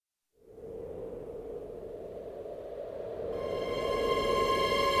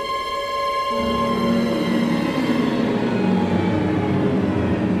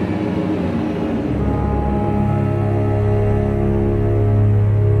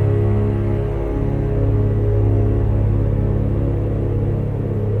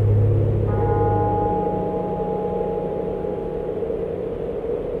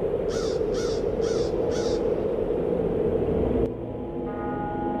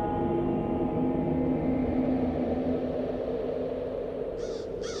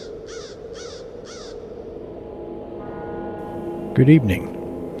Good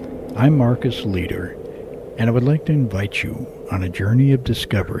evening. I'm Marcus Leader, and I would like to invite you on a journey of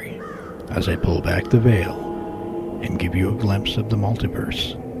discovery as I pull back the veil and give you a glimpse of the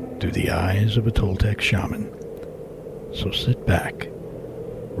multiverse through the eyes of a Toltec shaman. So sit back,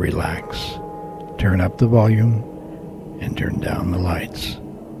 relax, turn up the volume, and turn down the lights.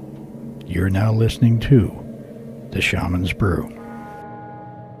 You're now listening to The Shaman's Brew.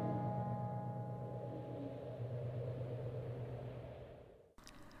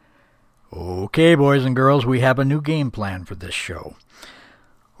 Okay, boys and girls, we have a new game plan for this show.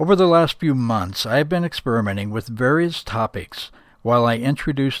 Over the last few months, I've been experimenting with various topics while I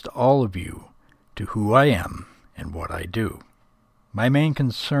introduced all of you to who I am and what I do. My main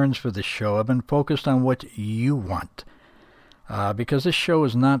concerns for this show have been focused on what you want, because this show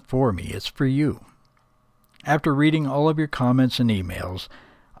is not for me, it's for you. After reading all of your comments and emails,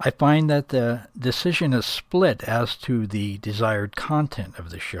 I find that the decision is split as to the desired content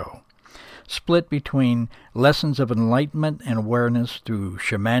of the show. Split between lessons of enlightenment and awareness through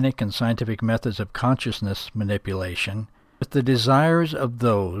shamanic and scientific methods of consciousness manipulation, with the desires of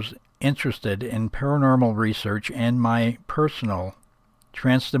those interested in paranormal research and my personal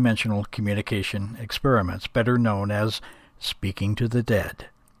transdimensional communication experiments, better known as speaking to the dead.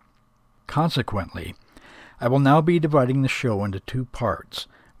 Consequently, I will now be dividing the show into two parts,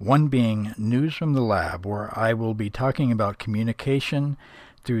 one being News from the Lab, where I will be talking about communication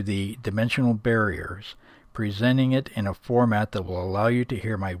through the dimensional barriers, presenting it in a format that will allow you to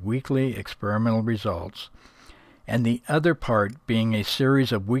hear my weekly experimental results, and the other part being a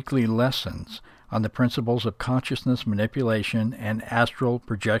series of weekly lessons on the principles of consciousness manipulation and astral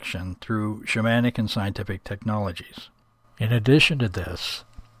projection through shamanic and scientific technologies. In addition to this,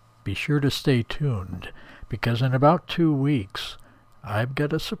 be sure to stay tuned, because in about 2 weeks, I've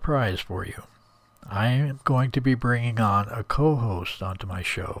got a surprise for you. I am going to be bringing on a co-host onto my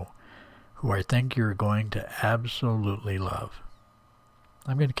show who I think you're going to absolutely love.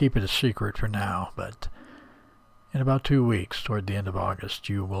 I'm going to keep it a secret for now, but in about 2 weeks, toward the end of August,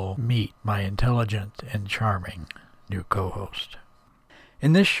 you will meet my intelligent and charming new co-host.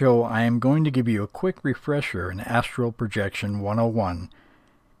 In this show, I am going to give you a quick refresher in Astral Projection 101,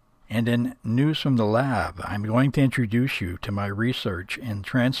 and in News from the Lab, I'm going to introduce you to my research in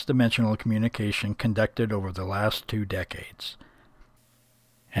transdimensional communication conducted over the last 2 decades.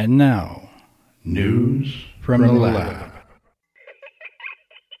 And now, News from the Lab.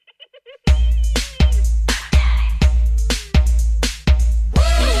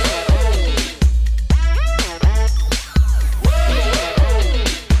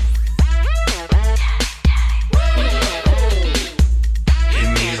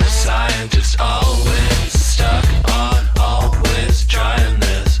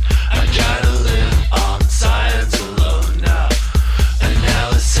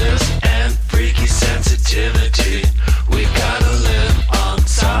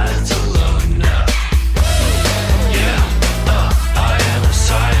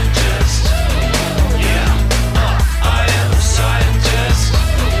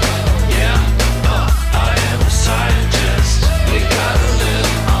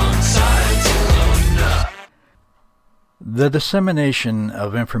 The dissemination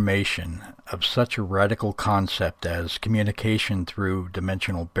of information of such a radical concept as communication through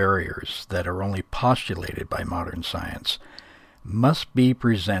dimensional barriers that are only postulated by modern science must be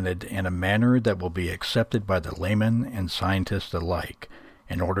presented in a manner that will be accepted by the layman and scientist alike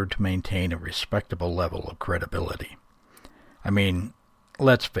in order to maintain a respectable level of credibility. I mean,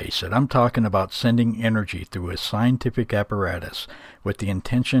 let's face it, I'm talking about sending energy through a scientific apparatus with the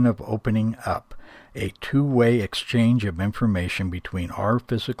intention of opening up a two-way exchange of information between our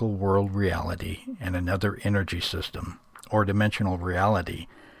physical world reality and another energy system, or dimensional reality,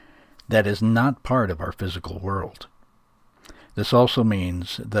 that is not part of our physical world. This also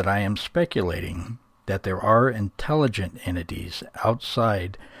means that I am speculating that there are intelligent entities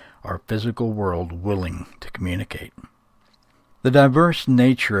outside our physical world willing to communicate. The diverse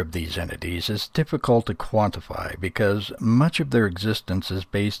nature of these entities is difficult to quantify because much of their existence is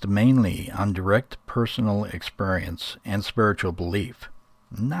based mainly on direct personal experience and spiritual belief,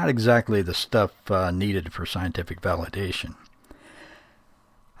 not exactly the stuff needed for scientific validation.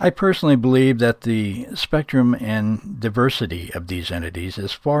 I personally believe that the spectrum and diversity of these entities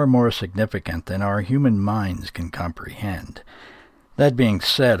is far more significant than our human minds can comprehend. That being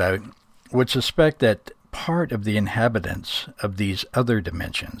said, I would suspect that part of the inhabitants of these other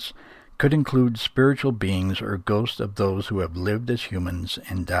dimensions could include spiritual beings or ghosts of those who have lived as humans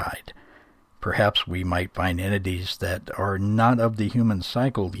and died. Perhaps we might find entities that are not of the human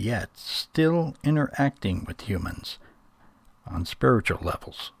cycle yet, still interacting with humans. on spiritual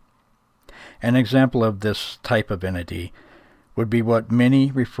levels. An example of this type of entity would be what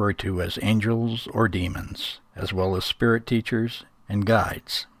many refer to as angels or demons, as well as spirit teachers and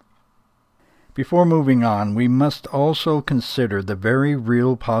guides. Before moving on, we must also consider the very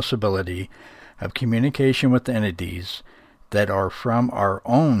real possibility of communication with entities that are from our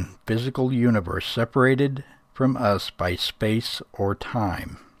own physical universe, separated from us by space or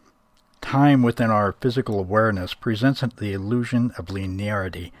time. Time within our physical awareness presents the illusion of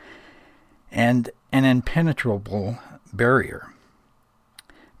linearity and an impenetrable barrier.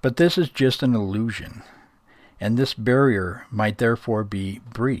 But this is just an illusion, and this barrier might therefore be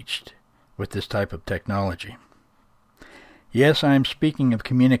breached with this type of technology. Yes, I am speaking of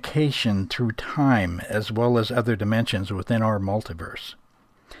communication through time as well as other dimensions within our multiverse.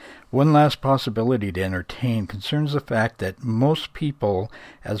 One last possibility to entertain concerns the fact that most people,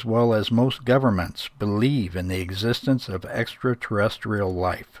 as well as most governments, believe in the existence of extraterrestrial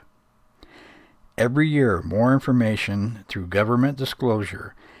life. Every year, more information through government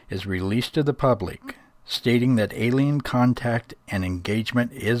disclosure is released to the public, stating that alien contact and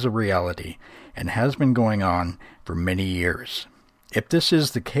engagement is a reality and has been going on for many years. If this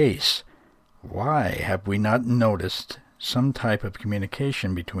is the case, why have we not noticed some type of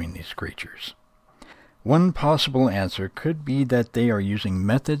communication between these creatures? One possible answer could be that they are using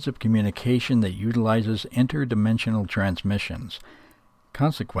methods of communication that utilizes interdimensional transmissions.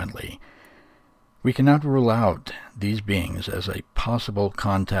 Consequently, we cannot rule out these beings as a possible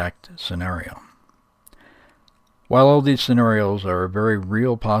contact scenario. While all these scenarios are very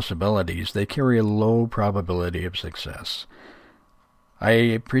real possibilities, they carry a low probability of success.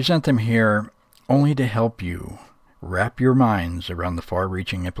 I present them here only to help you wrap your minds around the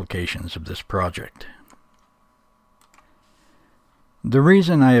far-reaching implications of this project. The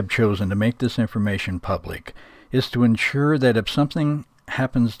reason I have chosen to make this information public is to ensure that if something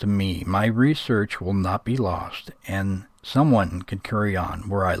happens to me, my research will not be lost and someone can carry on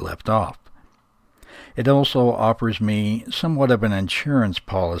where I left off. It also offers me somewhat of an insurance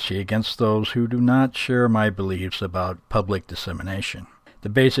policy against those who do not share my beliefs about public dissemination. The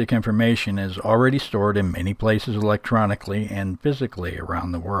basic information is already stored in many places electronically and physically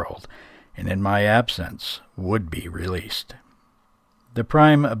around the world, and in my absence would be released. The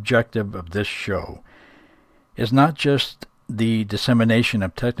prime objective of this show is not just the dissemination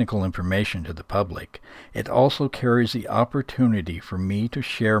of technical information to the public. It also carries the opportunity for me to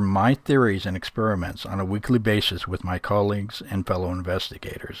share my theories and experiments on a weekly basis with my colleagues and fellow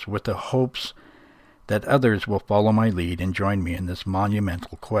investigators, with the hopes that others will follow my lead and join me in this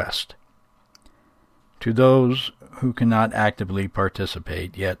monumental quest. To those who cannot actively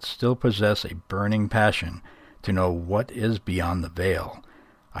participate, yet still possess a burning passion to know what is beyond the veil,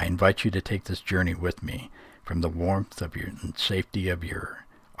 I invite you to take this journey with me, from the warmth of your and safety of your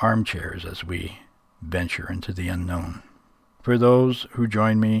armchairs as we venture into the unknown. For those who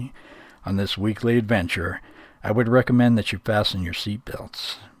join me on this weekly adventure, I would recommend that you fasten your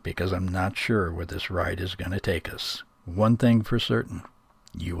seatbelts, because I'm not sure where this ride is going to take us. One thing for certain,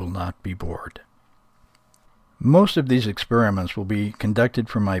 you will not be bored. Most of these experiments will be conducted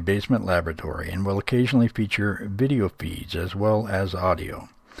from my basement laboratory and will occasionally feature video feeds as well as audio.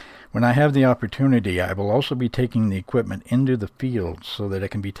 When I have the opportunity, I will also be taking the equipment into the field so that it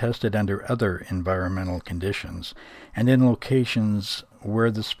can be tested under other environmental conditions and in locations where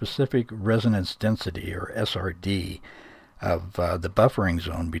the specific resonance density, or SRD, of the buffering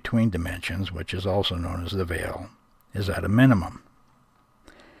zone between dimensions, which is also known as the veil, is at a minimum.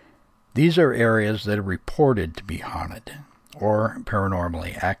 These are areas that are reported to be haunted or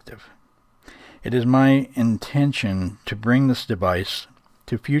paranormally active. It is my intention to bring this device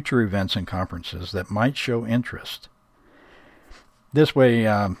to future events and conferences that might show interest. This way,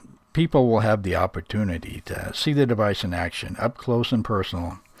 people will have the opportunity to see the device in action, up close and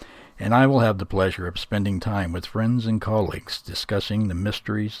personal, and I will have the pleasure of spending time with friends and colleagues discussing the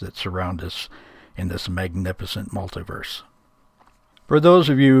mysteries that surround us in this magnificent multiverse. For those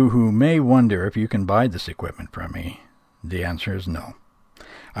of you who may wonder if you can buy this equipment from me, the answer is no.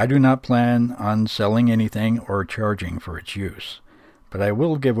 I do not plan on selling anything or charging for its use, but I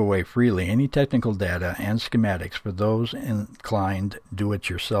will give away freely any technical data and schematics for those inclined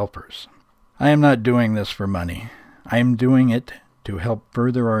do-it-yourselfers. I am not doing this for money. I am doing it to help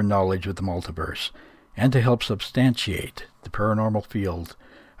further our knowledge of the multiverse and to help substantiate the paranormal field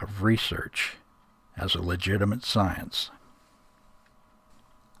of research as a legitimate science.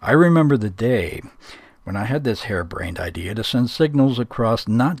 I remember the day when I had this harebrained idea to send signals across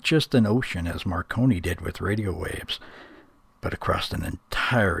not just an ocean as Marconi did with radio waves, but across an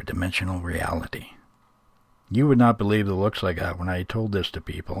entire dimensional reality. You would not believe the looks I got when I told this to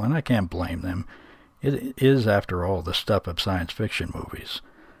people, and I can't blame them. It is, after all, the stuff of science fiction movies.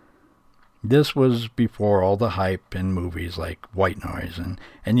 This was before all the hype in movies like White Noise,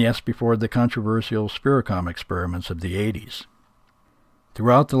 and yes, before the controversial Spiricom experiments of the 80s.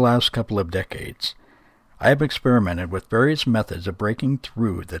 Throughout the last couple of decades, I have experimented with various methods of breaking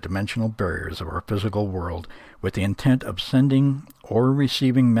through the dimensional barriers of our physical world with the intent of sending or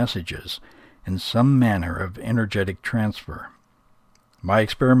receiving messages in some manner of energetic transfer. My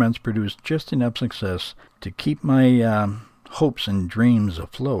experiments produced just enough success to keep my hopes and dreams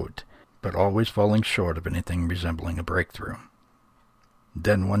afloat, but always falling short of anything resembling a breakthrough.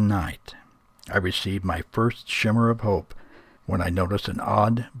 Then one night, I received my first shimmer of hope when I noticed an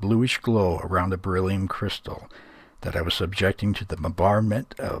odd bluish glow around a beryllium crystal that I was subjecting to the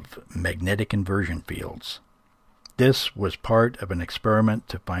bombardment of magnetic inversion fields. This was part of an experiment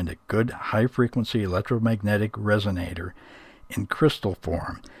to find a good high-frequency electromagnetic resonator in crystal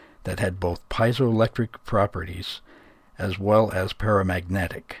form that had both piezoelectric properties as well as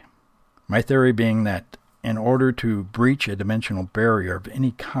paramagnetic. My theory being that in order to breach a dimensional barrier of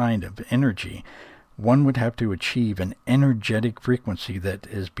any kind of energy, one would have to achieve an energetic frequency that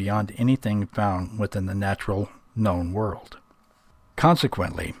is beyond anything found within the natural known world.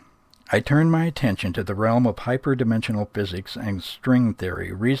 Consequently, I turned my attention to the realm of hyperdimensional physics and string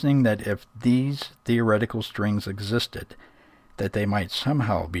theory, reasoning that if these theoretical strings existed, that they might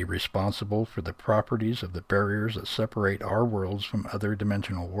somehow be responsible for the properties of the barriers that separate our worlds from other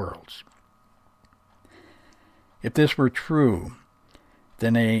dimensional worlds. If this were true,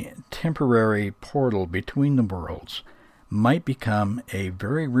 then a temporary portal between the worlds might become a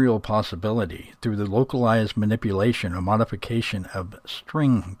very real possibility through the localized manipulation or modification of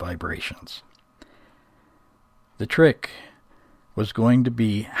string vibrations. The trick was going to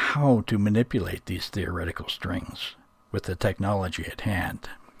be how to manipulate these theoretical strings with the technology at hand.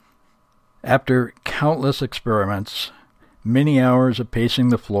 After countless experiments, many hours of pacing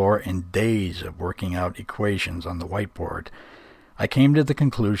the floor, and days of working out equations on the whiteboard, I came to the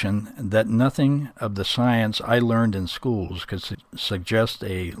conclusion that nothing of the science I learned in schools could suggest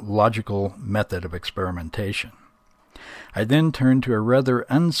a logical method of experimentation. I then turned to a rather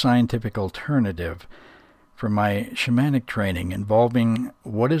unscientific alternative for my shamanic training involving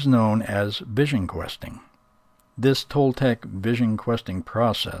what is known as vision questing. This Toltec vision questing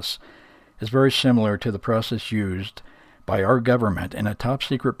process is very similar to the process used by our government in a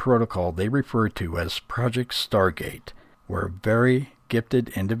top-secret protocol they refer to as Project Stargate, where very gifted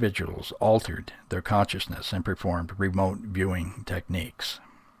individuals altered their consciousness and performed remote viewing techniques.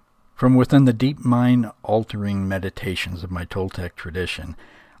 From within the deep mind-altering meditations of my Toltec tradition,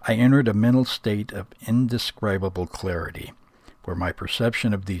 I entered a mental state of indescribable clarity, where my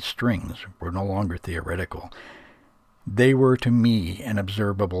perception of these strings were no longer theoretical. They were to me an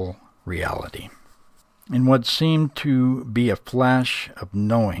observable reality. In what seemed to be a flash of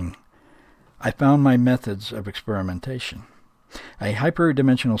knowing, I found my methods of experimentation. A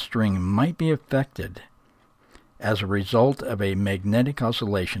hyperdimensional string might be affected as a result of a magnetic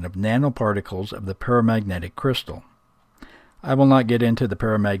oscillation of nanoparticles of the paramagnetic crystal. I will not get into the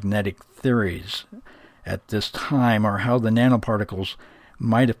paramagnetic theories at this time or how the nanoparticles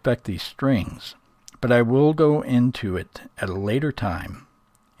might affect these strings, but I will go into it at a later time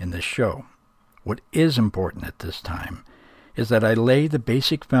in this show. What is important at this time is that I lay the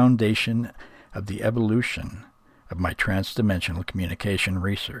basic foundation of the evolution of my transdimensional communication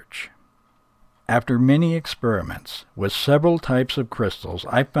research. After many experiments with several types of crystals,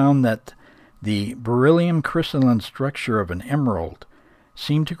 I found that the beryllium crystalline structure of an emerald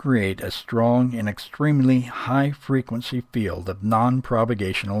seemed to create a strong and extremely high-frequency field of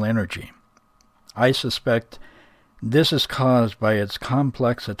non-propagational energy. I suspect this is caused by its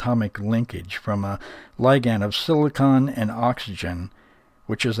complex atomic linkage from a ligand of silicon and oxygen,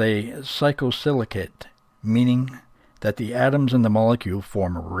 which is a psychosilicate, meaning that the atoms in the molecule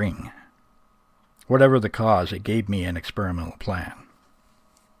form a ring. Whatever the cause, it gave me an experimental plan.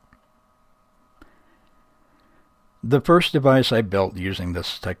 The first device I built using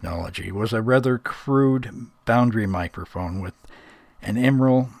this technology was a rather crude boundary microphone with an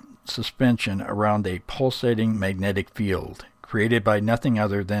emerald suspension around a pulsating magnetic field created by nothing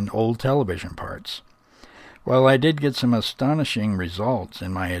other than old television parts. While I did get some astonishing results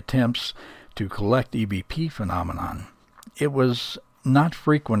in my attempts to collect EVP phenomenon, it was not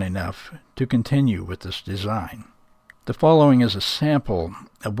frequent enough to continue with this design. The following is a sample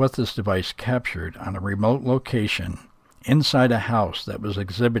of what this device captured on a remote location inside a house that was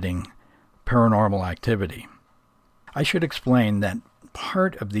exhibiting paranormal activity. I should explain that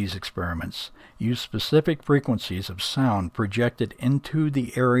part of these experiments use specific frequencies of sound projected into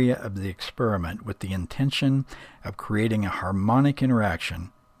the area of the experiment with the intention of creating a harmonic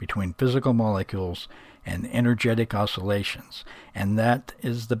interaction between physical molecules and energetic oscillations, and that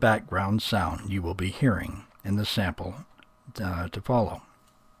is the background sound you will be hearing in the sample to follow.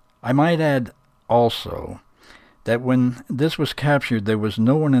 I might add also that when this was captured, there was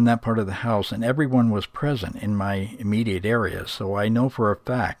no one in that part of the house, and everyone was present in my immediate area, so I know for a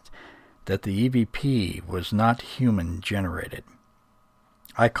fact that the EVP was not human-generated.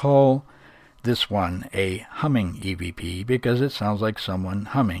 I call this one a humming EVP because it sounds like someone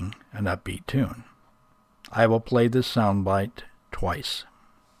humming an upbeat tune. I will play this soundbite twice.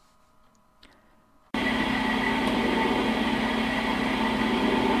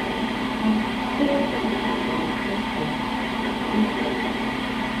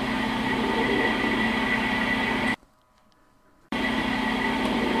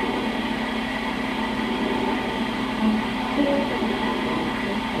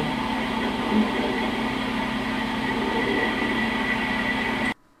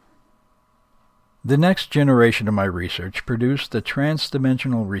 The next generation of my research produced the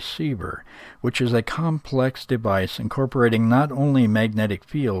Transdimensional Receiver, which is a complex device incorporating not only magnetic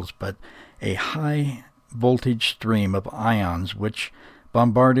fields but a high voltage stream of ions which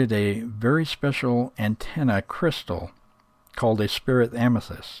bombarded a very special antenna crystal called a spirit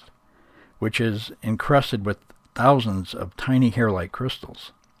amethyst, which is encrusted with thousands of tiny hair-like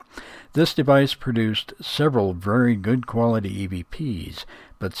crystals. This device produced several very good quality EVPs,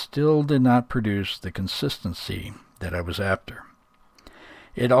 but still did not produce the consistency that I was after.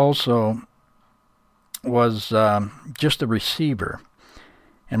 It also was just a receiver,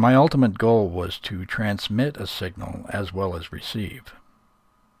 and my ultimate goal was to transmit a signal as well as receive.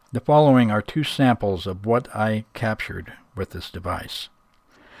 The following are two samples of what I captured with this device.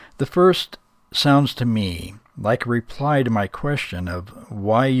 The first sounds to me like a reply to my question of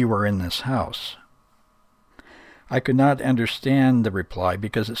why you were in this house. I could not understand the reply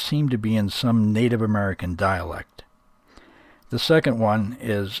because it seemed to be in some Native American dialect. The second one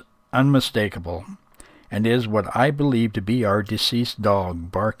is unmistakable and is what I believe to be our deceased dog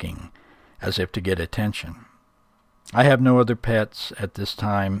barking as if to get attention. I have no other pets at this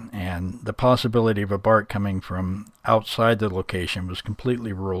time, and the possibility of a bark coming from outside the location was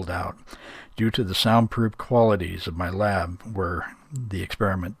completely ruled out due to the soundproof qualities of my lab where the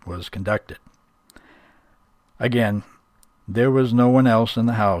experiment was conducted. Again, there was no one else in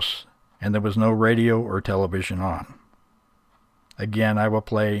the house, and there was no radio or television on. Again, I will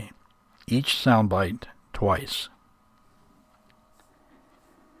play each soundbite twice.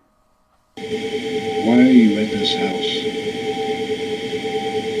 Why are you in this house?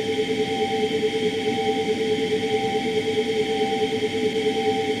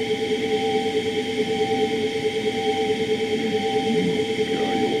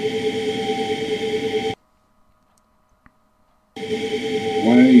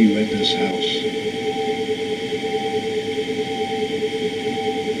 Why are you in this house?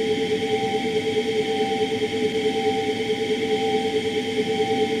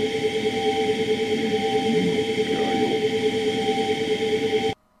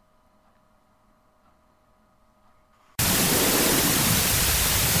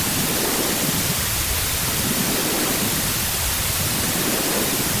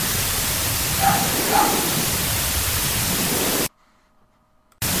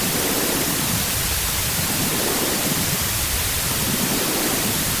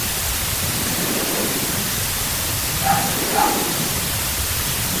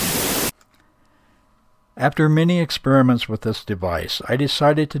 After many experiments with this device, I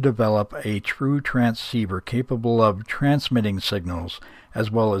decided to develop a true transceiver capable of transmitting signals as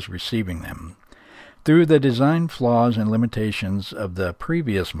well as receiving them. Through the design flaws and limitations of the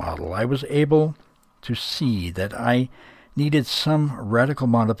previous model, I was able to see that I needed some radical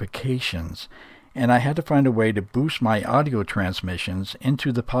modifications, and I had to find a way to boost my audio transmissions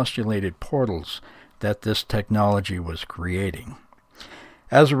into the postulated portals that this technology was creating.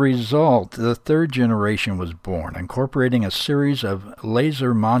 As a result, the third generation was born, incorporating a series of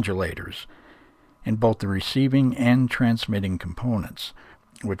laser modulators in both the receiving and transmitting components,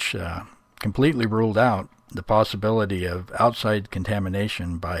 which completely ruled out the possibility of outside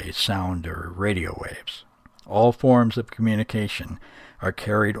contamination by sound or radio waves. All forms of communication are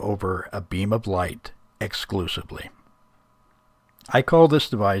carried over a beam of light exclusively. I call this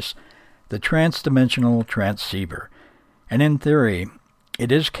device the Transdimensional Transceiver, and in theory,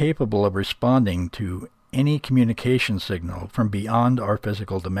 it is capable of responding to any communication signal from beyond our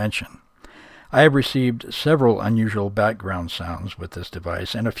physical dimension. I have received several unusual background sounds with this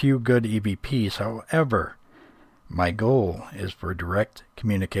device and a few good EVPs. However, my goal is for direct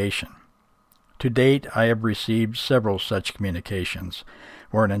communication. To date, I have received several such communications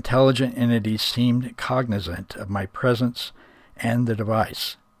where an intelligent entity seemed cognizant of my presence and the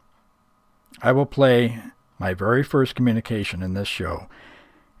device. I will play my very first communication in this show,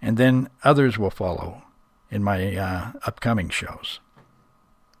 and then others will follow in my upcoming shows.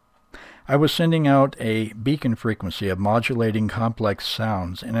 I was sending out a beacon frequency of modulating complex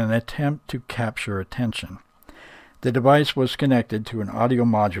sounds in an attempt to capture attention. The device was connected to an audio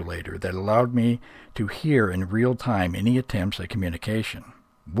modulator that allowed me to hear in real time any attempts at communication.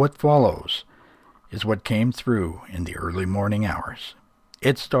 What follows is what came through in the early morning hours.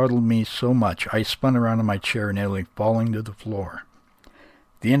 It startled me so much I spun around in my chair, nearly falling to the floor.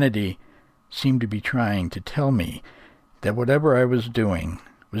 The entity seemed to be trying to tell me that whatever I was doing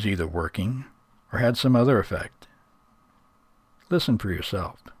was either working or had some other effect. Listen for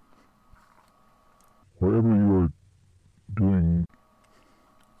yourself. Whatever you are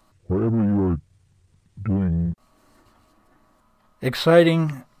doing.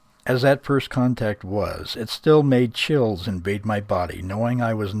 Exciting as that first contact was, it still made chills invade my body, knowing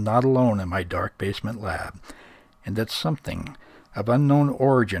I was not alone in my dark basement lab, and that something of unknown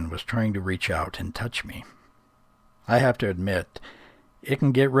origin was trying to reach out and touch me. I have to admit, it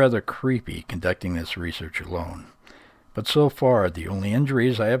can get rather creepy conducting this research alone, but so far the only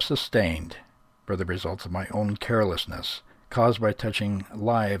injuries I have sustained were the results of my own carelessness, caused by touching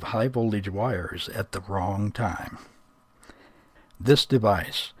live high-voltage wires at the wrong time. This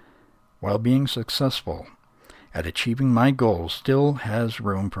device, while being successful at achieving my goals, still has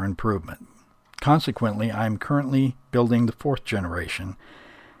room for improvement. Consequently, I am currently building the 4th generation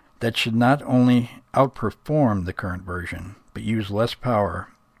that should not only outperform the current version, but use less power,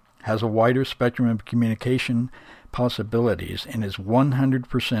 has a wider spectrum of communication possibilities, and is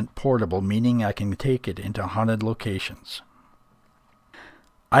 100% portable, meaning I can take it into haunted locations.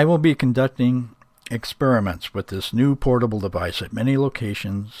 I will be conducting experiments with this new portable device at many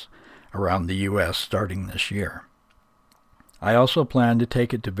locations around the U.S. starting this year. I also plan to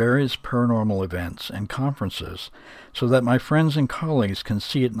take it to various paranormal events and conferences so that my friends and colleagues can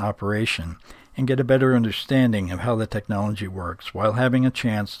see it in operation and get a better understanding of how the technology works while having a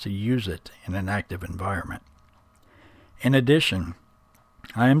chance to use it in an active environment. In addition,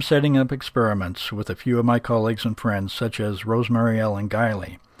 I am setting up experiments with a few of my colleagues and friends such as Rosemary Ellen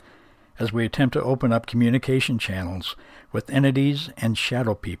Guiley as we attempt to open up communication channels with entities and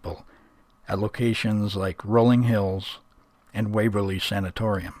shadow people at locations like Rolling Hills and Waverly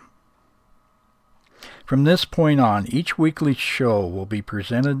Sanatorium. From this point on, each weekly show will be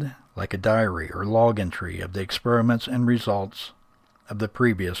presented like a diary or log entry of the experiments and results of the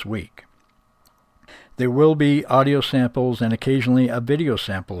previous week. There will be audio samples and occasionally a video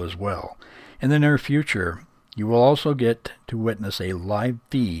sample as well. In the near future, you will also get to witness a live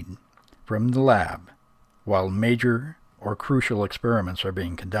feed from the lab while major or crucial experiments are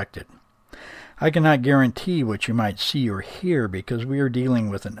being conducted. I cannot guarantee what you might see or hear because we are dealing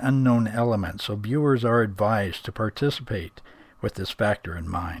with an unknown element, so viewers are advised to participate with this factor in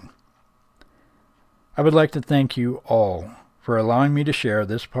mind. I would like to thank you all for allowing me to share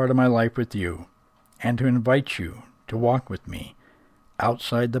this part of my life with you and to invite you to walk with me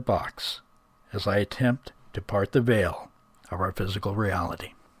outside the box as I attempt to part the veil of our physical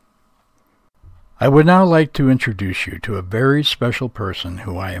reality. I would now like to introduce you to a very special person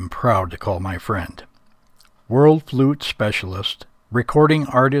who I am proud to call my friend. World flute specialist, recording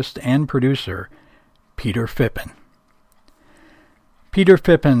artist, and producer, Peter Phippen. Peter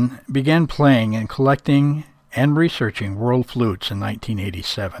Phippen began playing and collecting and researching world flutes in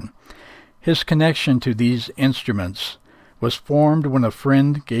 1987. His connection to these instruments was formed when a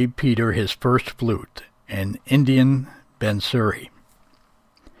friend gave Peter his first flute, an Indian Bansuri.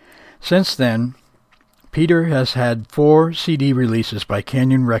 Since then, Peter has had 4 CD releases by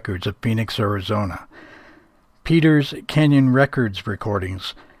Canyon Records of Phoenix, Arizona. Peter's Canyon Records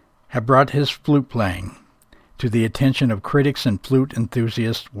recordings have brought his flute playing to the attention of critics and flute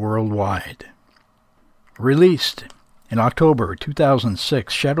enthusiasts worldwide. Released in October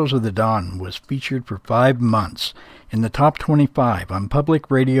 2006, Shadows of the Dawn was featured for 5 months in the top 25 on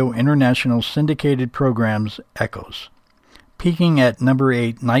Public Radio International syndicated programs Echoes. Peaking at number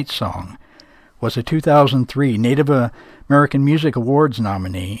 8, Night Song was a 2003 Native American Music Awards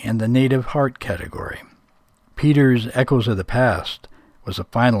nominee in the Native Heart category. Peter's Echoes of the Past was a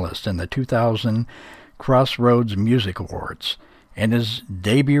finalist in the 2000 Crossroads Music Awards, and his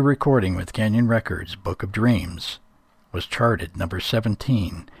debut recording with Canyon Records, Book of Dreams, was charted number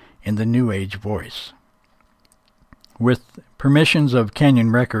 17 in the New Age voice. With permissions of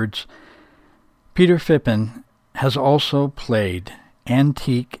Canyon Records, Peter Phippen has also played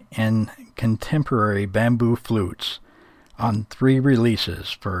antique and contemporary bamboo flutes on 3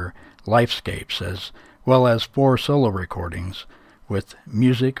 releases for Lifescapes, as well as 4 solo recordings with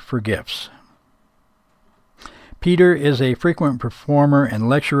Music for Gifts. Peter is a frequent performer and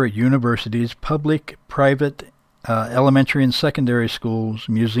lecturer at universities, public, private, elementary and secondary schools,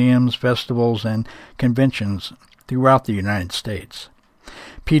 museums, festivals, and conventions throughout the United States.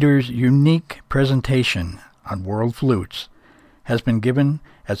 Peter's unique presentation on world flutes has been given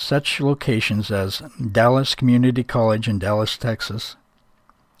at such locations as Dallas Community College in Dallas, Texas,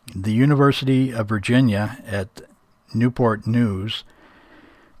 the University of Virginia at Newport News,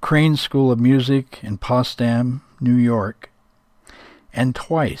 Crane School of Music in Potsdam, New York, and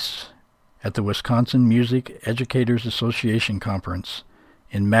twice at the Wisconsin Music Educators Association Conference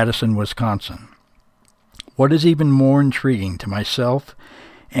in Madison, Wisconsin. What is even more intriguing to myself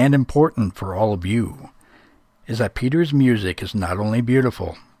and important for all of you is that Peter's music is not only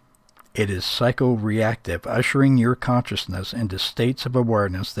beautiful, it is psychoreactive, ushering your consciousness into states of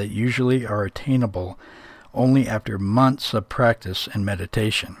awareness that usually are attainable only after months of practice and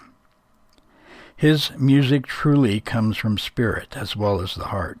meditation. His music truly comes from spirit as well as the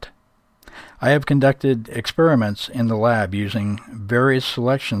heart. I have conducted experiments in the lab using various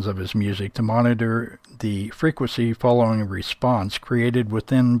selections of his music to monitor the frequency following a response created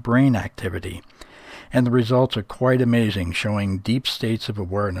within brain activity, and the results are quite amazing, showing deep states of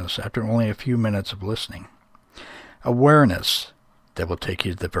awareness after only a few minutes of listening. Awareness that will take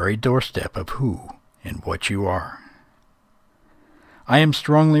you to the very doorstep of who and what you are. I am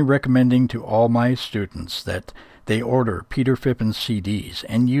strongly recommending to all my students that they order Peter Phippen CDs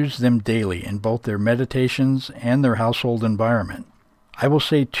and use them daily in both their meditations and their household environment. I will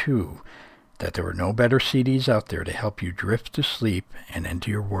say, too, that there are no better CDs out there to help you drift to sleep and into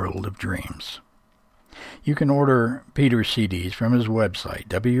your world of dreams. You can order Peter's CDs from his website,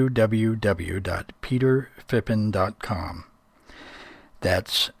 www.peterphippen.com.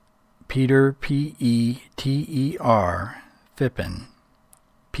 That's Peter, P-E-T-E-R, Phippen,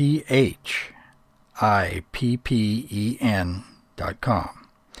 P-H-I-P-P-E-N.com.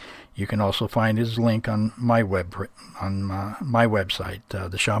 You can also find his link on my website,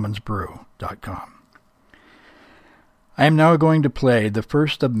 theshamansbrew.com. I am now going to play the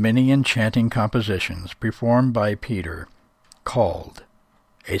first of many enchanting compositions performed by Peter, called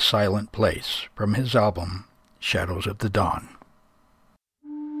A Silent Place, from his album Shadows of the Dawn.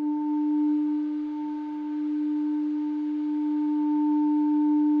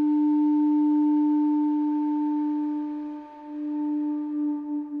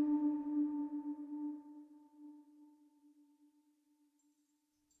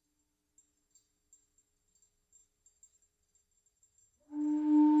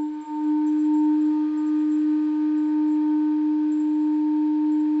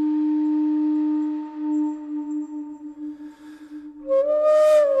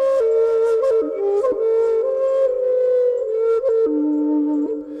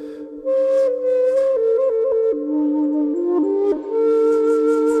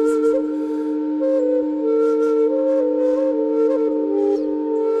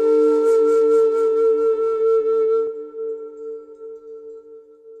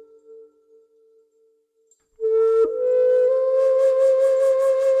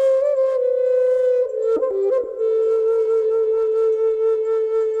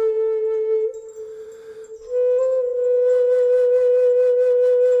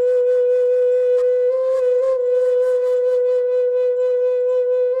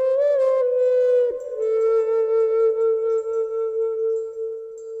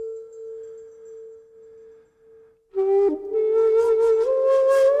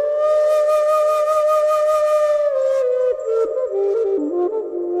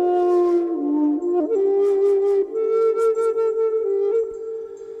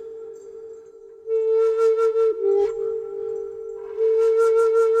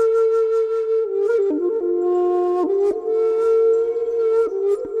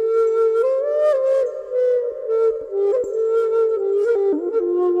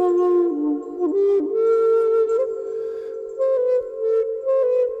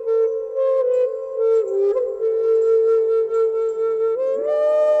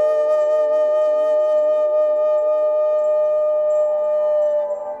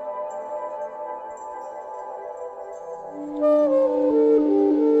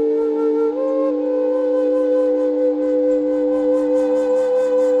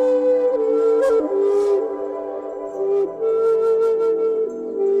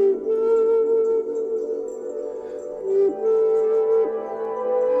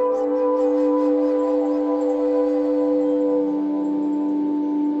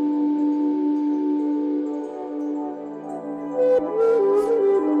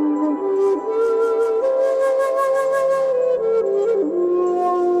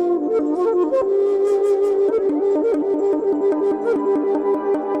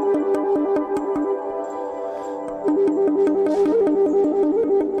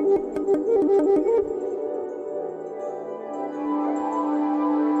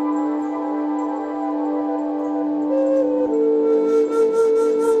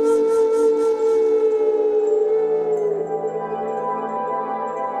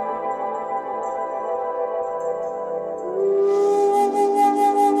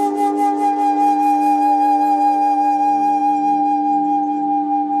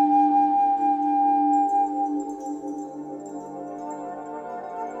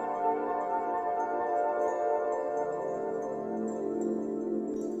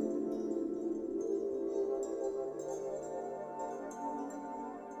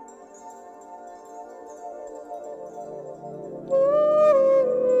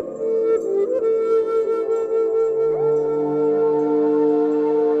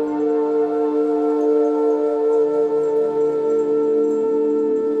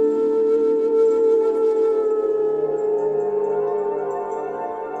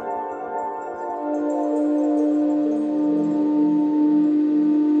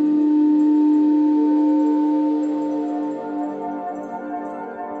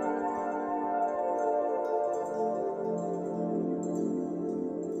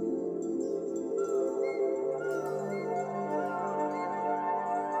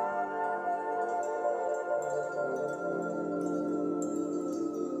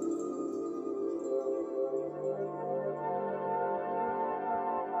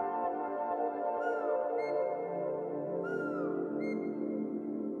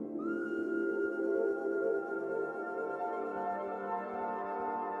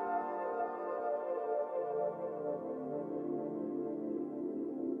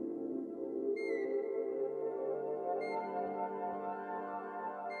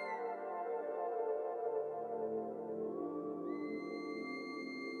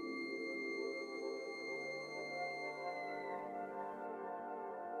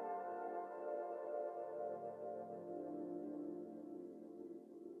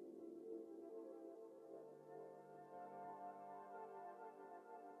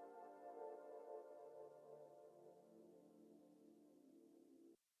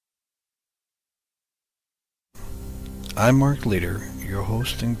 I'm Mark Leader, your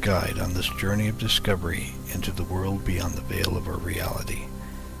host and guide on this journey of discovery into the world beyond the veil of our reality.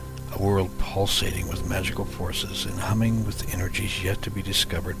 A world pulsating with magical forces and humming with energies yet to be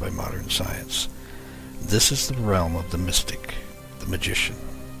discovered by modern science. This is the realm of the mystic, the magician,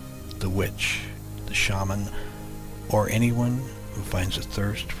 the witch, the shaman, or anyone who finds a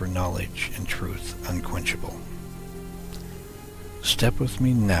thirst for knowledge and truth unquenchable. Step with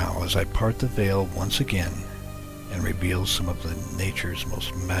me now as I part the veil once again and reveal some of nature's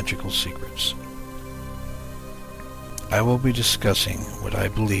most magical secrets. I will be discussing what I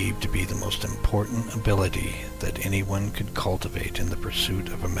believe to be the most important ability that anyone could cultivate in the pursuit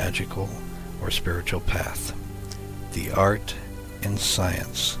of a magical or spiritual path, the art and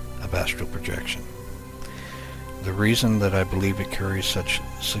science of astral projection. The reason that I believe it carries such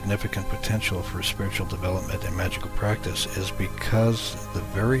significant potential for spiritual development and magical practice is because the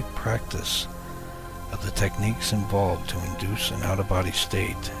very practice of the techniques involved to induce an out-of-body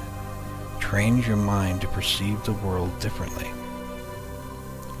state trains your mind to perceive the world differently,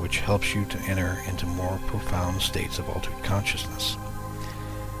 which helps you to enter into more profound states of altered consciousness.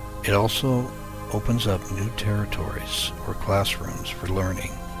 It also opens up new territories or classrooms for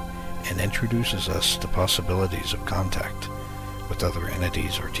learning and introduces us to possibilities of contact with other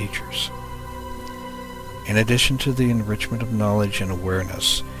entities or teachers. In addition to the enrichment of knowledge and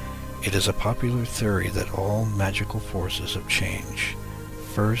awareness, it is a popular theory that all magical forces of change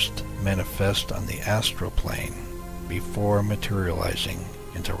first manifest on the astral plane before materializing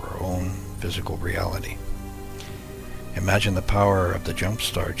into our own physical reality. Imagine the power of the jump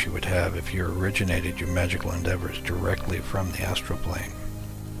start you would have if you originated your magical endeavors directly from the astral plane.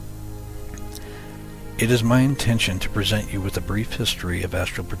 It is my intention to present you with a brief history of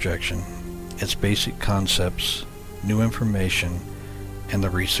astral projection, its basic concepts, new information, and the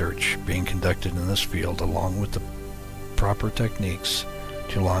research being conducted in this field, along with the proper techniques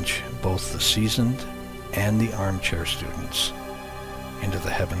to launch both the seasoned and the armchair students into the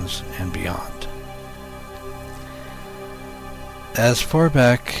heavens and beyond. As far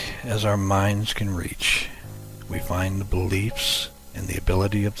back as our minds can reach, we find the beliefs and the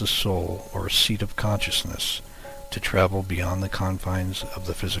ability of the soul or seat of consciousness to travel beyond the confines of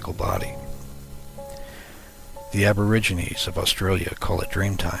the physical body. The Aborigines of Australia call it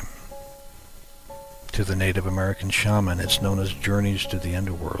dreamtime. To the Native American shaman, it's known as journeys to the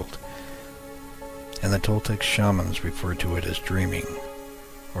underworld, and the Toltec shamans refer to it as dreaming,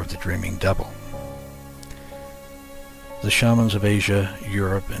 or the dreaming double. The shamans of Asia,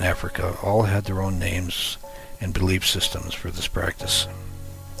 Europe, and Africa all had their own names and belief systems for this practice.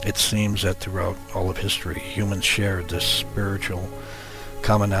 It seems that throughout all of history, humans shared this spiritual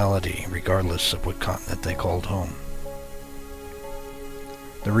commonality regardless of what continent they called home.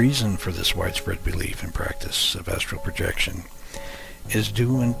 The reason for this widespread belief and practice of astral projection is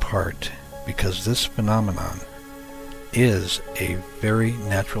due in part because this phenomenon is a very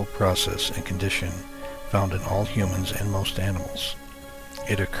natural process and condition found in all humans and most animals.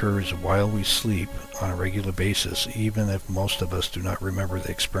 It occurs while we sleep on a regular basis, even if most of us do not remember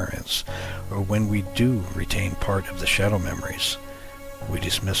the experience, or when we do retain part of the shadow memories, we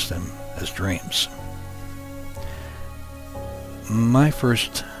dismiss them as dreams. My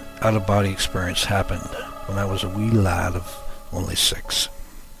first out-of-body experience happened when I was a wee lad of only 6.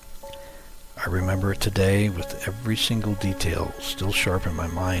 I remember it today with every single detail still sharp in my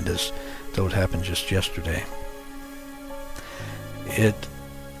mind as though it happened just yesterday. It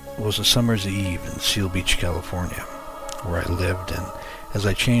was a summer's eve in Seal Beach, California, where I lived, and as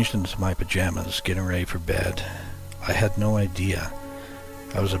I changed into my pajamas, getting ready for bed, I had no idea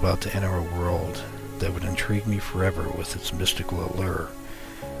I was about to enter a world that would intrigue me forever with its mystical allure,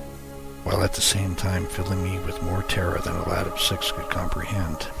 while at the same time filling me with more terror than a lad of 6 could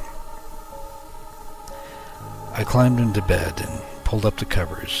comprehend. I climbed into bed and pulled up the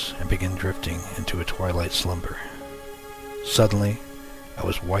covers and began drifting into a twilight slumber. Suddenly, I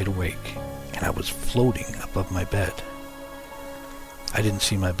was wide awake, and I was floating above my bed. I didn't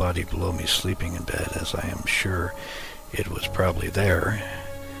see my body below me sleeping in bed, as I am sure it was probably there,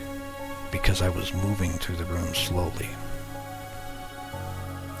 because I was moving through the room slowly.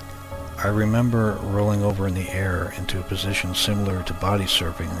 I remember rolling over in the air into a position similar to body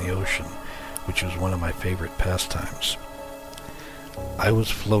surfing in the ocean, which was one of my favorite pastimes. I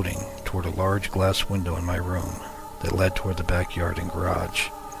was floating toward a large glass window in my room that led toward the backyard and garage,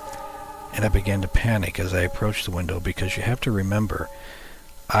 and I began to panic as I approached the window because you have to remember,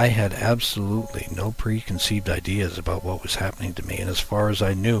 I had absolutely no preconceived ideas about what was happening to me, and as far as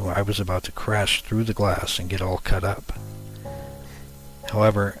I knew, I was about to crash through the glass and get all cut up.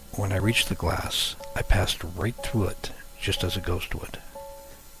 However, when I reached the glass, I passed right through it just as a ghost would.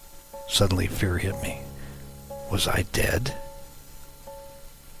 Suddenly fear hit me. Was I dead?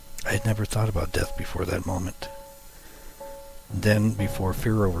 I had never thought about death before that moment. Then, before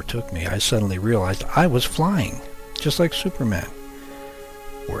fear overtook me, I suddenly realized I was flying, just like Superman.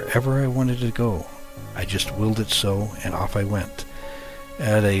 Wherever I wanted to go, I just willed it so, and off I went.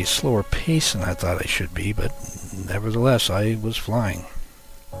 At a slower pace than I thought I should be, but nevertheless, I was flying.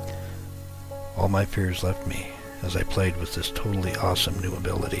 All my fears left me as I played with this totally awesome new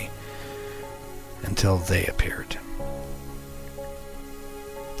ability, until they appeared.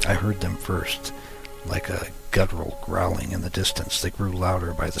 I heard them first, like a guttural growling in the distance that grew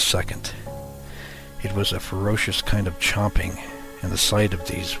louder by the second. It was a ferocious kind of chomping, and the sight of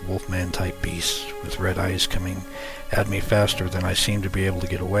these wolfman-type beasts with red eyes coming at me faster than I seemed to be able to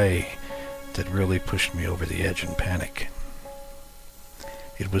get away that really pushed me over the edge in panic.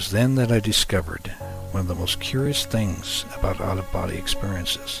 It was then that I discovered one of the most curious things about out-of-body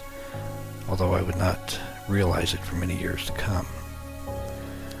experiences, although I would not realize it for many years to come.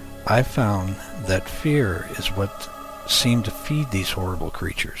 I found that fear is what seemed to feed these horrible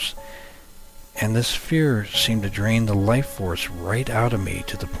creatures, and this fear seemed to drain the life force right out of me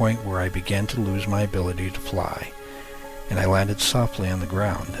to the point where I began to lose my ability to fly, and I landed softly on the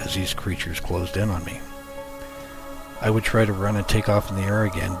ground as these creatures closed in on me. I would try to run and take off in the air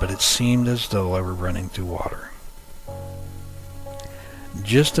again, but it seemed as though I were running through water.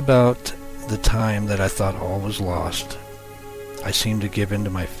 Just about the time that I thought all was lost, I seemed to give in to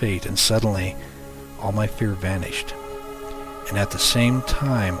my fate, and suddenly all my fear vanished. And at the same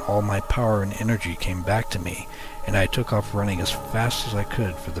time, all my power and energy came back to me, and I took off running as fast as I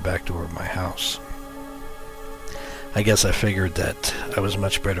could for the back door of my house. I guess I figured that I was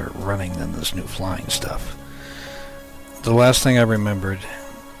much better at running than this new flying stuff. The last thing I remembered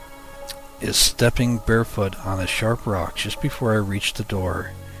is stepping barefoot on a sharp rock just before I reached the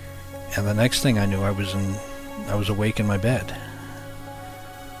door, and the next thing I knew, I was awake in my bed.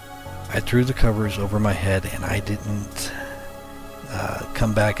 I threw the covers over my head, and I didn't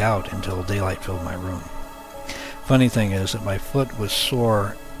come back out until daylight filled my room. Funny thing is that my foot was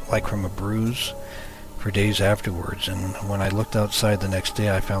sore, like from a bruise, for days afterwards, and when I looked outside the next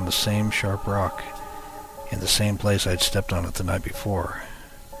day, I found the same sharp rock in the same place I'd stepped on it the night before,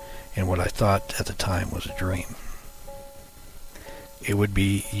 in what I thought at the time was a dream. It would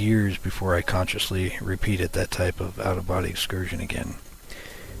be years before I consciously repeated that type of out-of-body excursion again.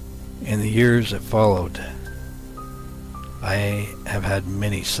 In the years that followed, I have had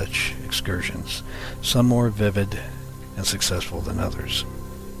many such excursions, some more vivid and successful than others.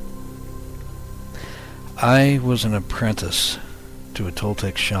 I was an apprentice to a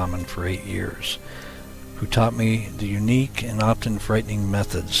Toltec shaman for 8 years, who taught me the unique and often frightening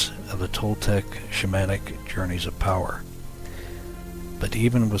methods of the Toltec shamanic journeys of power. But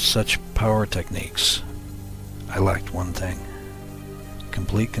even with such power techniques, I lacked one thing: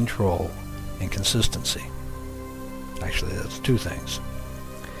 complete control and consistency. Actually, that's two things.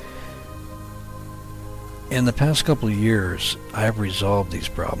 In the past couple of years, I have resolved these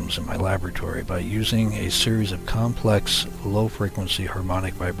problems in my laboratory by using a series of complex, low-frequency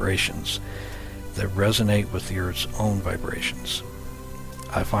harmonic vibrations that resonate with the Earth's own vibrations.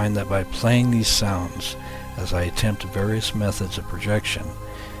 I find that by playing these sounds as I attempt various methods of projection,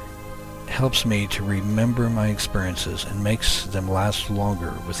 helps me to remember my experiences and makes them last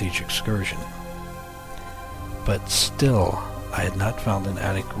longer with each excursion. But still, I had not found an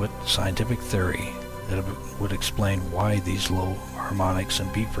adequate scientific theory that would explain why these low harmonics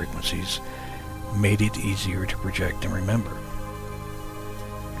and beat frequencies made it easier to project and remember.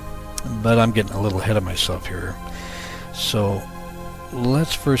 But I'm getting a little ahead of myself here. So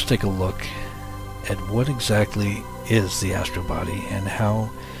let's first take a look at what exactly is the astral body and how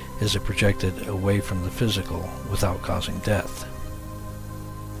is it projected away from the physical without causing death.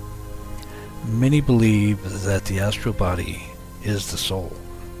 Many believe that the astral body is the soul.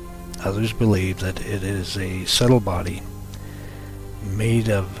 Others believe that it is a subtle body made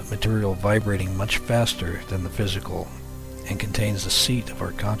of material vibrating much faster than the physical and contains the seat of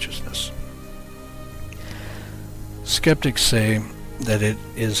our consciousness. Skeptics say that it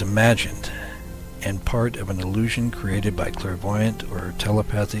is imagined and part of an illusion created by clairvoyant or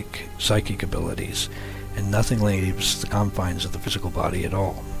telepathic psychic abilities, and nothing leaves the confines of the physical body at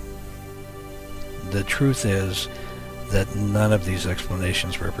all. The truth is that none of these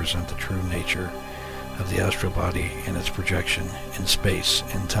explanations represent the true nature of the astral body and its projection in space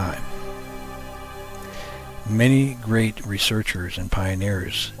and time. Many great researchers and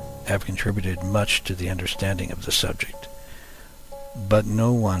pioneers have contributed much to the understanding of the subject, but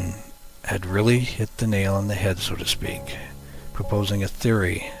no one had really hit the nail on the head, so to speak, proposing a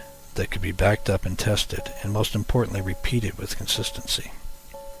theory that could be backed up and tested, and most importantly repeated with consistency.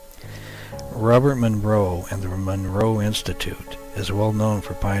 Robert Monroe and the Monroe Institute is well known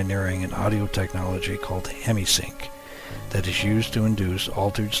for pioneering an audio technology called HemiSync that is used to induce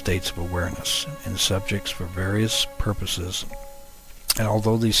altered states of awareness in subjects for various purposes. And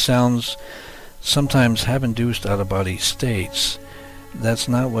although these sounds sometimes have induced out-of-body states, that's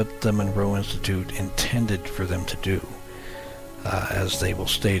not what the Monroe Institute intended for them to do, as they will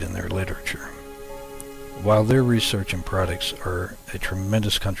state in their literature. While their research and products are a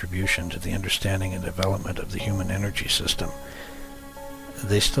tremendous contribution to the understanding and development of the human energy system,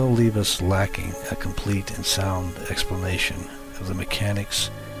 they still leave us lacking a complete and sound explanation of the mechanics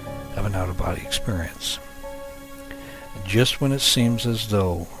of an out-of-body experience. Just when it seems as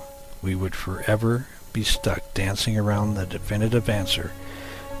though we would forever be stuck dancing around the definitive answer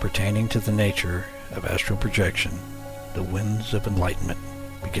pertaining to the nature of astral projection, the winds of enlightenment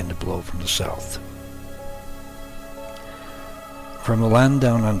begin to blow from the south. From the land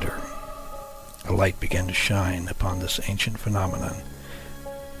down under, a light began to shine upon this ancient phenomenon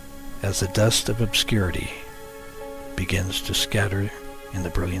as the dust of obscurity begins to scatter in the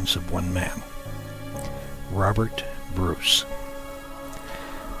brilliance of one man, Robert Bruce.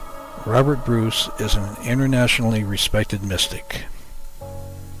 Robert Bruce is an internationally respected mystic,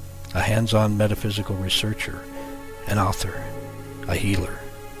 a hands-on metaphysical researcher, an author, a healer,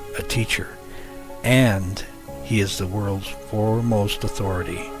 a teacher, and he is the world's foremost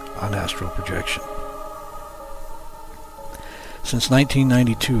authority on astral projection. Since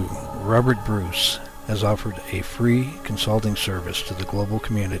 1992, Robert Bruce has offered a free consulting service to the global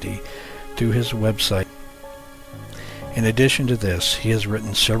community through his website. In addition to this, he has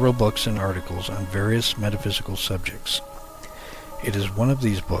written several books and articles on various metaphysical subjects. It is one of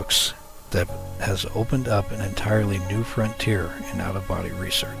these books that has opened up an entirely new frontier in out-of-body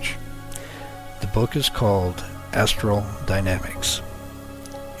research. The book is called Astral Dynamics,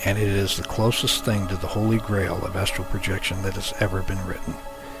 and it is the closest thing to the holy grail of astral projection that has ever been written.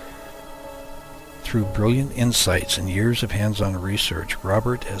 Through brilliant insights and years of hands-on research,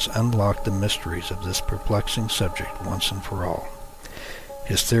 Robert has unlocked the mysteries of this perplexing subject once and for all.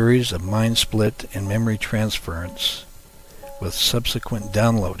 His theories of mind split and memory transference with subsequent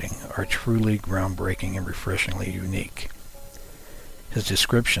downloading are truly groundbreaking and refreshingly unique. His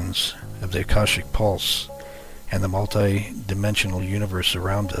descriptions of the Akashic Pulse and the multi-dimensional universe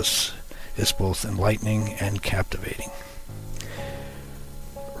around us is both enlightening and captivating.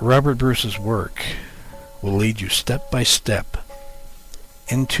 Robert Bruce's work will lead you step by step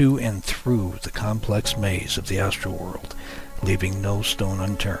into and through the complex maze of the astral world, leaving no stone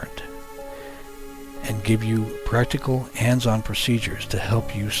unturned, and give you practical hands-on procedures to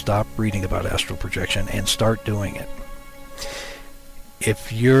help you stop reading about astral projection and start doing it.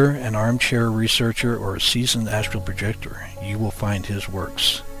 If you're an armchair researcher or a seasoned astral projector, you will find his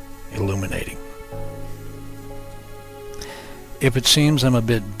works illuminating. If it seems I'm a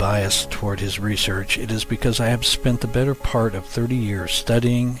bit biased toward his research, it is because I have spent the better part of 30 years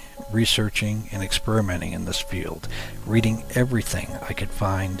studying, researching, and experimenting in this field, reading everything I could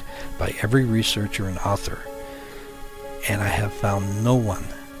find by every researcher and author, and I have found no one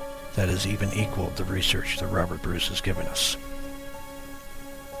that has even equaled the research that Robert Bruce has given us.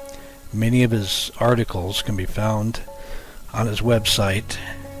 Many of his articles can be found on his website,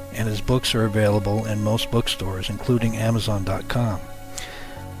 and his books are available in most bookstores, including Amazon.com.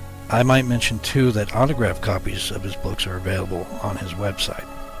 I might mention too that autographed copies of his books are available on his website.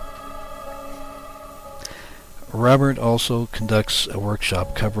 Robert also conducts a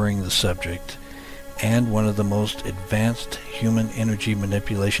workshop covering the subject and one of the most advanced human energy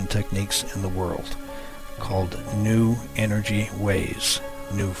manipulation techniques in the world, called New Energy Ways,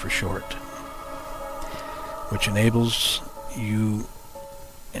 NEW for short, which enables you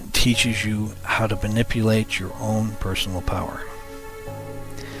and teaches you how to manipulate your own personal power.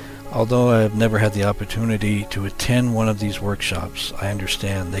 Although I have never had the opportunity to attend one of these workshops, I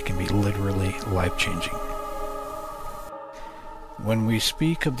understand they can be literally life-changing. When we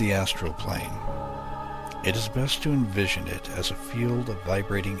speak of the astral plane, it is best to envision it as a field of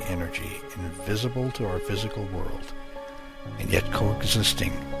vibrating energy invisible to our physical world, and yet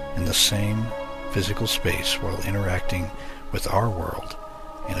coexisting in the same physical space while interacting with our world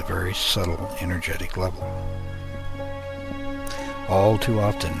in a very subtle energetic level. All too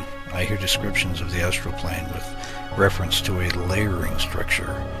often, I hear descriptions of the astral plane with reference to a layering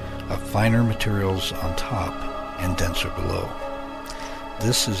structure of finer materials on top and denser below.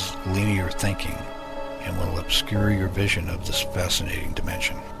 This is linear thinking and will obscure your vision of this fascinating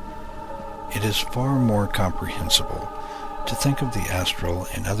dimension. It is far more comprehensible to think of the astral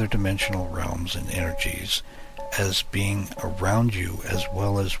and other dimensional realms and energies as being around you as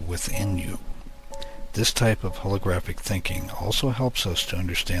well as within you. This type of holographic thinking also helps us to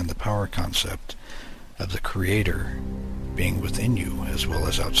understand the power concept of the Creator being within you as well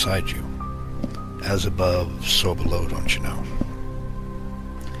as outside you. As above, so below, don't you know?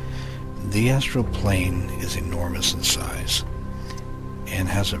 The astral plane is enormous in size and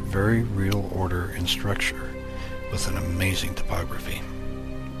has a very real order and structure with an amazing topography.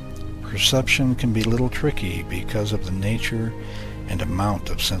 Perception can be a little tricky because of the nature and amount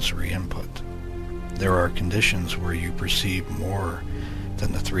of sensory input. There are conditions where you perceive more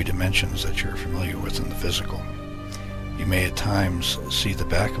than the 3 dimensions that you're familiar with in the physical. You may at times see the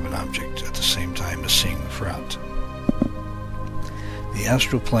back of an object at the same time as seeing the front. The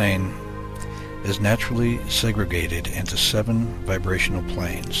astral plane is naturally segregated into 7 vibrational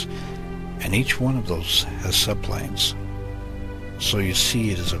planes, and each one of those has subplanes. So you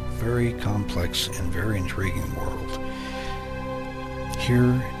see it is a very complex and very intriguing world.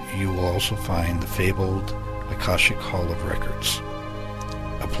 Here you will also find the fabled Akashic Hall of Records,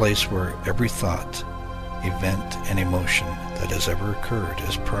 a place where every thought, event, and emotion that has ever occurred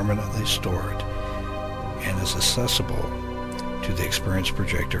is permanently stored and is accessible to the experience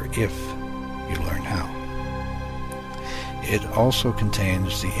projector if you learn how. It also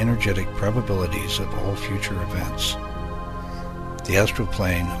contains the energetic probabilities of all future events. The astral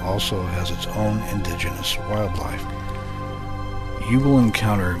plane also has its own indigenous wildlife. You will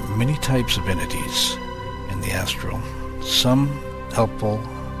encounter many types of entities in the astral, some helpful,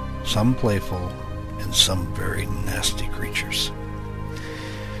 some playful, and some very nasty creatures.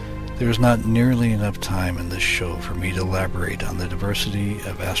 There is not nearly enough time in this show for me to elaborate on the diversity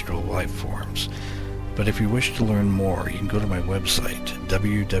of astral life forms, but if you wish to learn more, you can go to my website,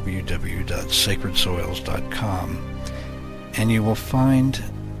 www.sacredsoils.com, and you will find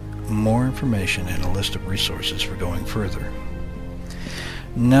more information and a list of resources for going further.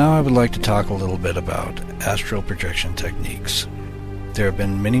 Now I would like to talk a little bit about astral projection techniques. There have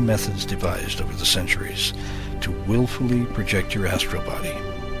been many methods devised over the centuries to willfully project your astral body.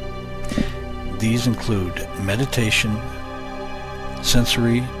 These include meditation,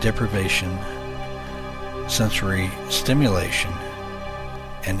 sensory deprivation, sensory stimulation,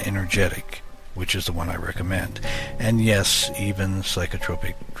 and energetic, which is the one I recommend, and yes, even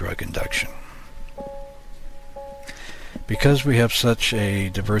psychotropic drug induction. Because we have such a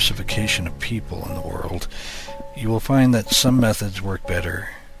diversification of people in the world, you will find that some methods work better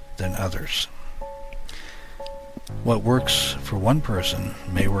than others. What works for one person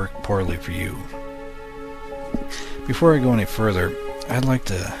may work poorly for you. Before I go any further, I'd like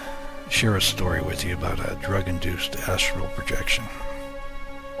to share a story with you about a drug-induced astral projection.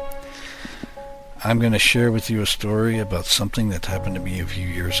 I'm going to share with you a story about something that happened to me a few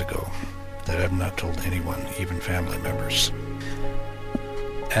years ago that I've not told anyone, even family members.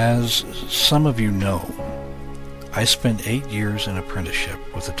 As some of you know, I spent 8 years in apprenticeship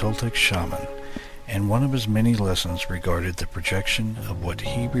with a Toltec shaman, and one of his many lessons regarded the projection of what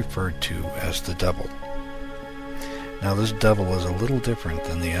he referred to as the devil. Now this devil is a little different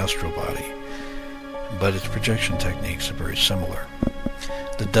than the astral body, but its projection techniques are very similar.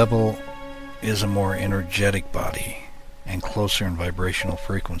 The devil is a more energetic body and closer in vibrational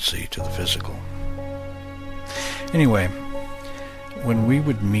frequency to the physical. Anyway, when we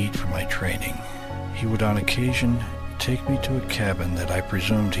would meet for my training, he would on occasion take me to a cabin that I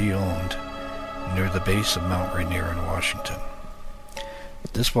presumed he owned near the base of Mount Rainier in Washington.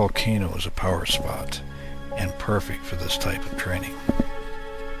 This volcano is a power spot and perfect for this type of training.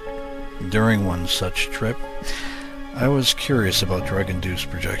 During one such trip, I was curious about drug-induced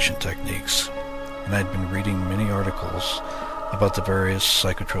projection techniques, and I'd been reading many articles about the various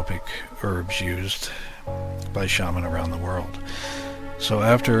psychotropic herbs used by shamans around the world. So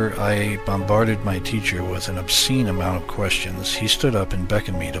after I bombarded my teacher with an obscene amount of questions, he stood up and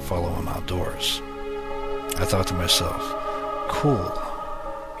beckoned me to follow him outdoors. I thought to myself, cool,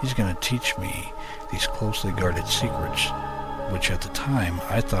 he's going to teach me these closely guarded secrets, which at the time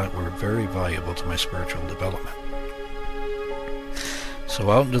I thought were very valuable to my spiritual development.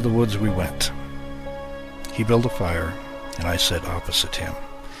 So out into the woods we went. He built a fire, and I sat opposite him,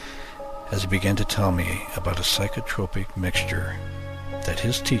 as he began to tell me about a psychotropic mixture that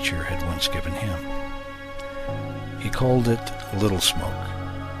his teacher had once given him. He called it Little Smoke,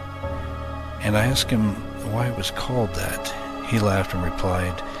 and I asked him why it was called that. He laughed and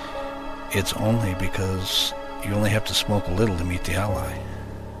replied, "It's only because you only have to smoke a little to meet the ally."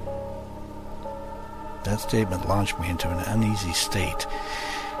 That statement launched me into an uneasy state,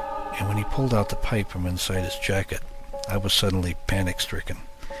 and when he pulled out the pipe from inside his jacket, I was suddenly panic-stricken.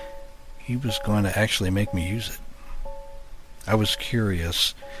 He was going to actually make me use it. I was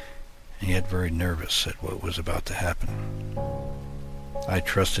curious and yet very nervous at what was about to happen. I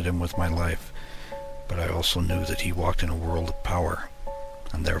trusted him with my life, but I also knew that he walked in a world of power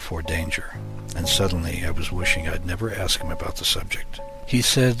and therefore danger, and suddenly I was wishing I'd never asked him about the subject. He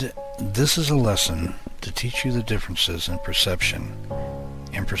said, "This is a lesson to teach you the differences in perception,"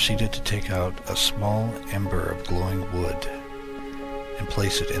 and proceeded to take out a small ember of glowing wood and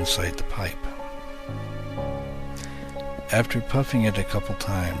place it inside the pipe. After puffing it a couple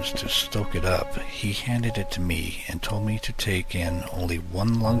times to stoke it up, he handed it to me and told me to take in only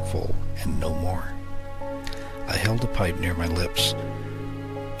one lungful and no more. I held the pipe near my lips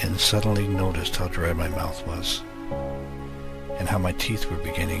and suddenly noticed how dry my mouth was and how my teeth were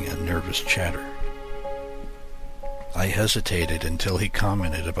beginning a nervous chatter. I hesitated until he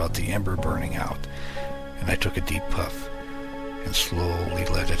commented about the ember burning out, and I took a deep puff and slowly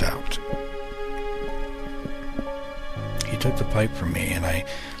let it out. He took the pipe from me, and I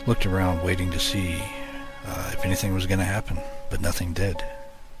looked around waiting to see if anything was going to happen, but nothing did.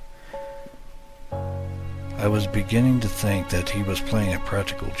 I was beginning to think that he was playing a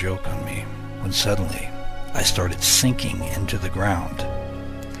practical joke on me, when suddenly I started sinking into the ground.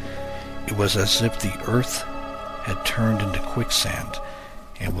 It was as if the earth had turned into quicksand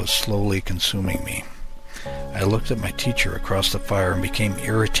and was slowly consuming me. I looked at my teacher across the fire and became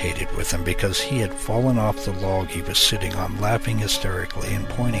irritated with him because he had fallen off the log he was sitting on, laughing hysterically and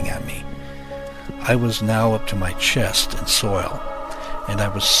pointing at me. I was now up to my chest in soil, and I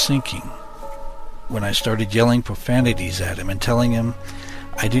was sinking when I started yelling profanities at him and telling him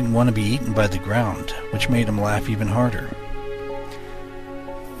I didn't want to be eaten by the ground, which made him laugh even harder.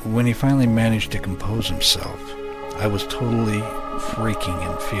 When he finally managed to compose himself, I was totally freaking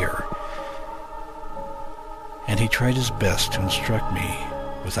in fear, and he tried his best to instruct me,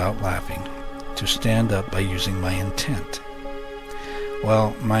 without laughing, to stand up by using my intent.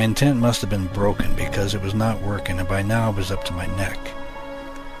 Well, my intent must have been broken because it was not working, and by now it was up to my neck.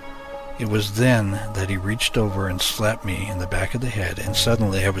 It was then that he reached over and slapped me in the back of the head, and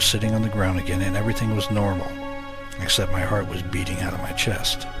suddenly I was sitting on the ground again and everything was normal, except my heart was beating out of my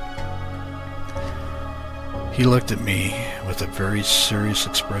chest. He looked at me with a very serious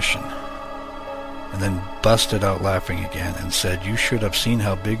expression, and then busted out laughing again and said, "You should have seen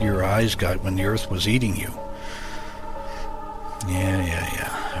how big your eyes got when the earth was eating you."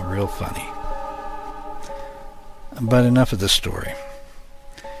 Yeah, real funny. But enough of this story.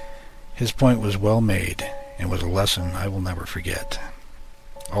 His point was well made and was a lesson I will never forget.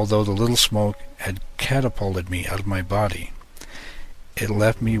 Although the little smoke had catapulted me out of my body, it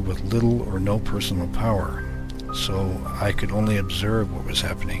left me with little or no personal power, so I could only observe what was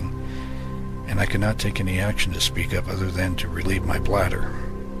happening, and I could not take any action to speak up other than to relieve my bladder.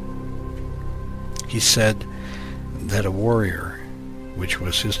 He said that a warrior, which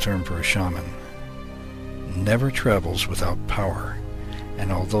was his term for a shaman, never travels without power,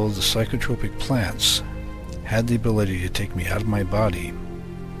 and although the psychotropic plants had the ability to take me out of my body,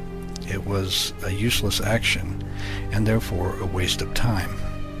 it was a useless action and therefore a waste of time.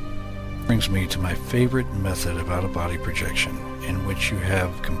 Brings me to my favorite method of out-of-body projection, in which you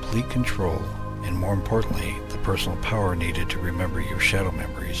have complete control and, more importantly, the personal power needed to remember your shadow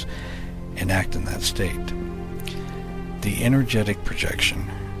memories and act in that state. The energetic projection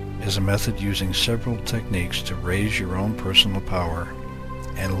is a method using several techniques to raise your own personal power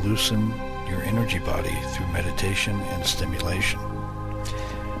and loosen your energy body through meditation and stimulation.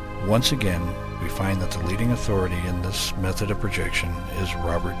 Once again, we find that the leading authority in this method of projection is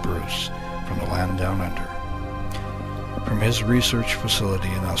Robert Bruce from the land down under. From his research facility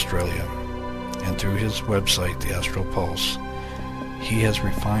in Australia and through his website, The Astral Pulse, he has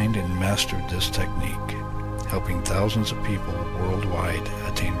refined and mastered this technique, helping thousands of people worldwide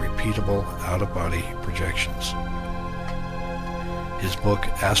attain repeatable out-of-body projections. His book,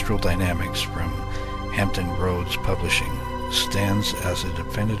 Astral Dynamics, from Hampton Roads Publishing, stands as a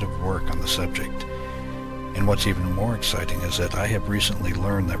definitive work on the subject. And what's even more exciting is that I have recently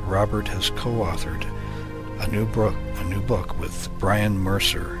learned that Robert has co-authored a new book with Brian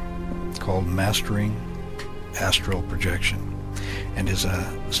Mercer called Mastering Astral Projection, and is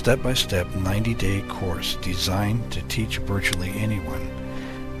a step-by-step 90-day course designed to teach virtually anyone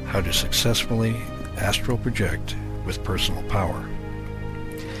how to successfully astral project with personal power.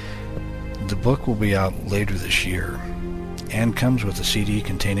 The book will be out later this year and comes with a CD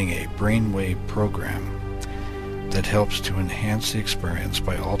containing a brainwave program that helps to enhance the experience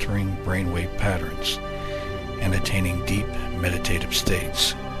by altering brainwave patterns and attaining deep meditative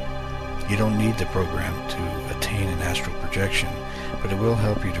states. You don't need the program to attain an astral projection, but it will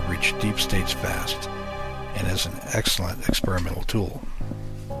help you to reach deep states fast, and is an excellent experimental tool.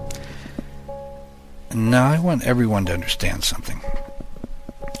 Now, I want everyone to understand something.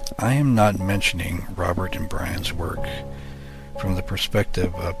 I am not mentioning Robert and Brian's work from the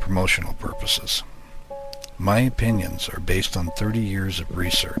perspective of promotional purposes. My opinions are based on 30 years of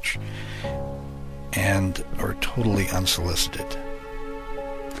research and are totally unsolicited.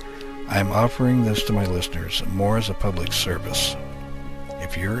 I am offering this to my listeners more as a public service.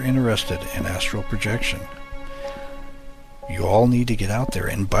 If you're interested in astral projection, you all need to get out there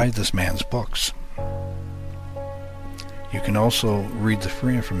and buy this man's books. You can also read the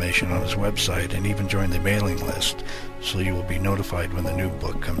free information on his website and even join the mailing list, so you will be notified when the new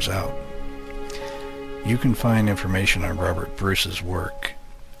book comes out. You can find information on Robert Bruce's work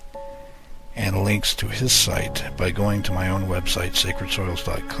and links to his site by going to my own website,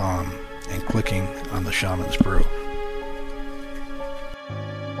 sacredsoils.com, and clicking on the Shaman's Brew.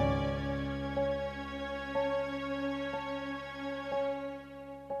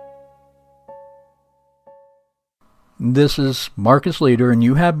 This is Marcus Leader, and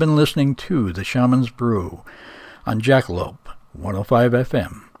you have been listening to The Shaman's Brew on Jackalope 105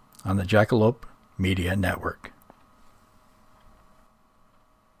 FM on the Jackalope Media Network.